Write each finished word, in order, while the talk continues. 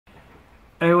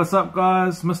Hey, what's up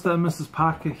guys? Mr. and Mrs.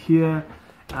 Parker here.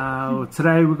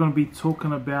 Today we're going to be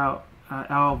talking about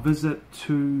our visit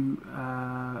to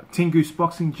Ten Goose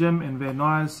Boxing Gym in Van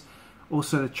Nuys.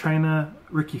 Also the trainer,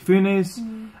 Ricky Funez.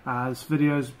 This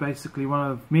video is basically one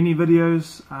of many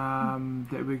videos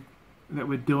that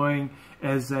we're doing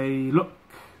as a look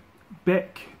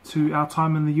back to our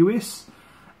time in the US.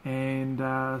 And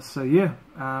so yeah,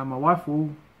 my wife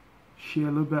will share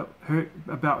a little bit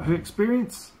about her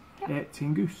experience at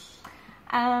Ten Goose.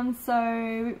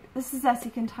 So this is our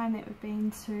second time that we've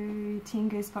been to Ten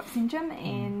Goose Boxing Gym,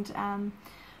 and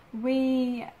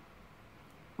we,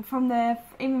 even from the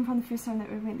first time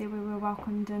that we went there, we were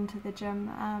welcomed into the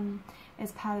gym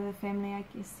as part of the family, I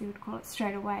guess you would call it,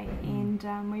 straight away.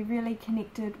 And we really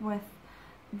connected with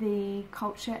the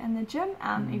culture in the gym.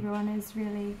 Everyone is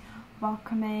really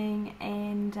welcoming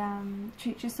and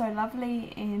treat you so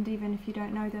lovely, and even if you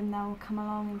don't know them, they'll come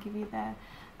along and give you the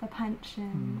punch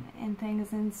and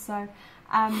things. And so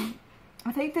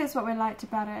I think that's what we liked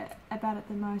about it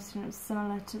the most, and it was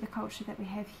similar to the culture that we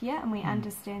have here, and we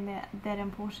understand that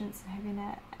importance of having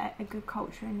a good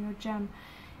culture in your gym.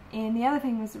 And the other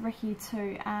thing was Ricky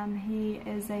too. He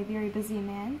is a very busy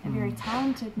man, a very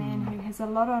talented man who has a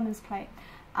lot on his plate,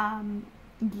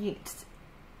 yet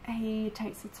he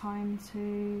takes the time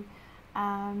to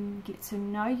get to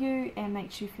know you and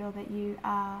makes you feel that you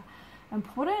are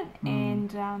important.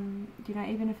 And you know,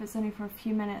 even if it's only for a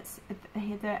few minutes,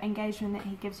 the engagement that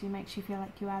he gives you makes you feel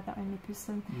like you are the only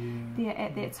person there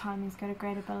at that time. He's got a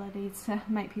great ability to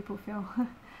make people feel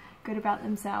good about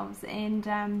themselves.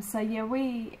 And so yeah,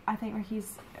 I think Ricky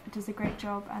does a great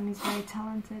job, and he's very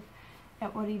talented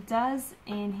at what he does,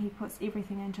 and he puts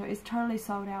everything into it. He's totally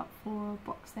sold out for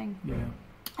boxing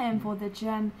and for the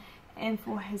gym and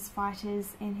for his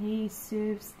fighters, and he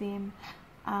serves them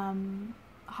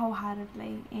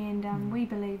wholeheartedly. And we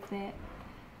believe that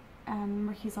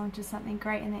Ricky's onto something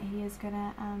great, and that he is going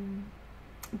to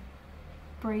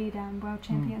breed world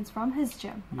champions from his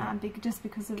gym, just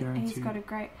because of he's got a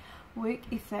great work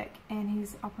ethic, and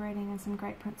he's operating in some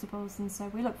great principles. And so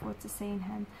we look forward to seeing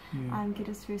him get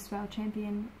his first world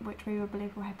champion, which we will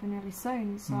believe will happen really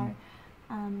soon. So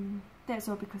that's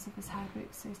all because of his hard work,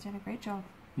 so he's done a great job.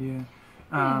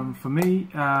 For me,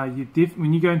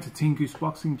 when you go into Ten Goose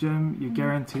Boxing Gym, you're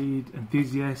guaranteed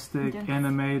enthusiastic,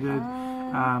 animated,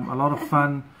 a lot of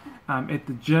fun. At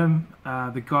the gym,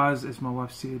 the guys, as my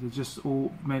wife said, they just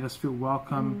all made us feel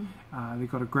welcome.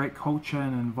 They've got a great culture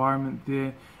and environment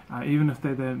there. Even if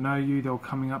they don't know you, they were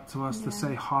coming up to us to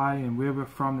say hi and where we're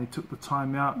from. They took the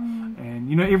time out, and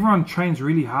you know, everyone trains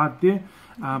really hard there,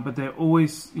 but they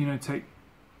always, you know, take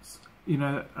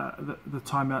the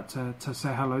time out to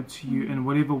say hello to you in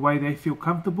whatever way they feel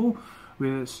comfortable,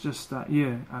 whether it's just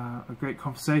a great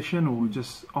conversation or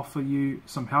just offer you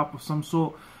some help of some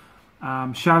sort.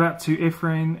 Shout out to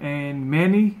Ephraim and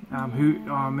Manny,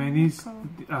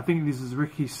 I think this is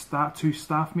Ricky's two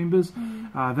staff members.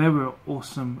 They were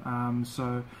awesome.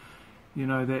 So you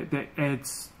know, that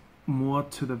adds more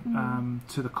to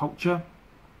the culture.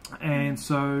 And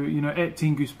so, you know, at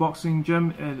Ten Goose Boxing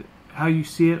Gym, how you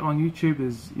see it on YouTube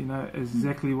is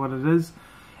exactly what it is.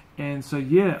 And so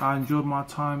yeah, I enjoyed my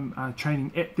time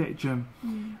training at that gym.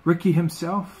 Ricky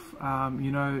himself,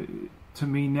 you know, to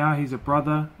me now he's a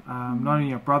brother, not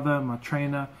only a brother, my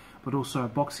trainer, but also a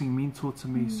boxing mentor to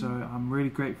me. So I'm really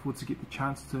grateful to get the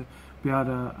chance to be able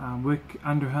to work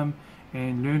under him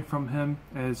and learn from him,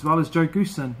 as well as Joe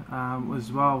Goosen as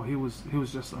well. He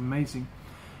was just amazing.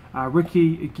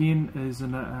 Ricky again is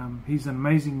he's an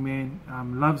amazing man.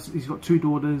 He's got 2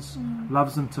 daughters,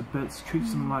 loves them to bits,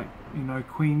 treats them like, you know,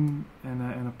 queen and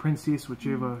a princess,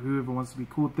 whoever wants to be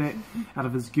called that out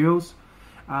of his girls.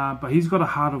 But he's got a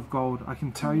heart of gold. I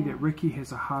can tell you that Ricky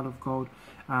has a heart of gold.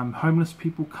 Homeless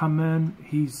people come in,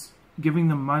 he's giving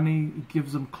them money, he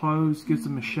gives them clothes, gives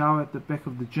them a shower at the back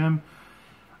of the gym.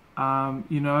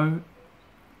 You know,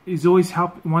 he's always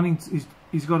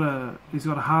he's got a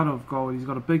heart of gold. He's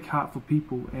got a big heart for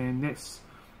people, and that's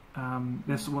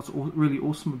what's really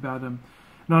awesome about him.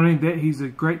 Not only that, he's a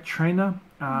great trainer.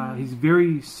 He's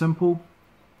very simple,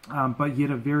 but yet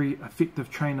a very effective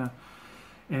trainer.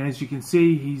 And as you can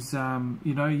see, he's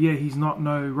you know, he's not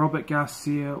no Robert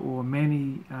Garcia or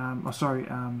Manny,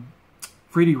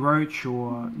 Freddie Roach,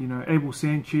 or you know, Abel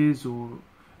Sanchez or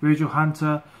Virgil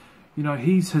Hunter. You know,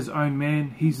 he's his own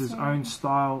man, he's his own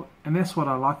style, and that's what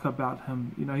I like about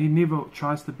him. You know, he never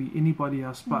tries to be anybody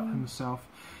else but himself,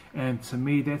 and to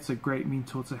me that's a great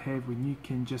mentor to have, when you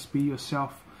can just be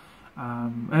yourself.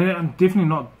 And I'm definitely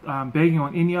not bagging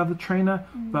on any other trainer,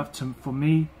 but for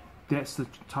me, that's the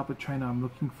type of trainer I'm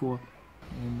looking for.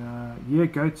 And yeah,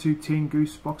 go to Ten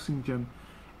Goose Boxing Gym.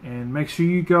 and make sure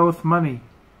you go with money.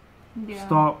 Yeah.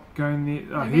 Stop going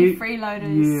there. Maybe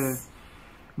freeloaders. Yeah.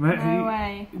 No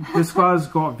way. This guy's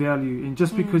got value, and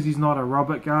just because he's not a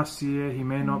Robert Garcia, he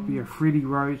may not be a Freddie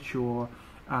Roach or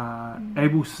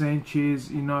Abel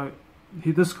Sanchez. You know,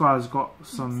 this guy's got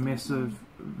some massive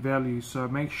value. So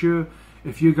make sure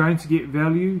if you're going to get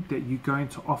value, that you're going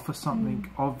to offer something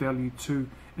of value too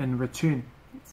in return.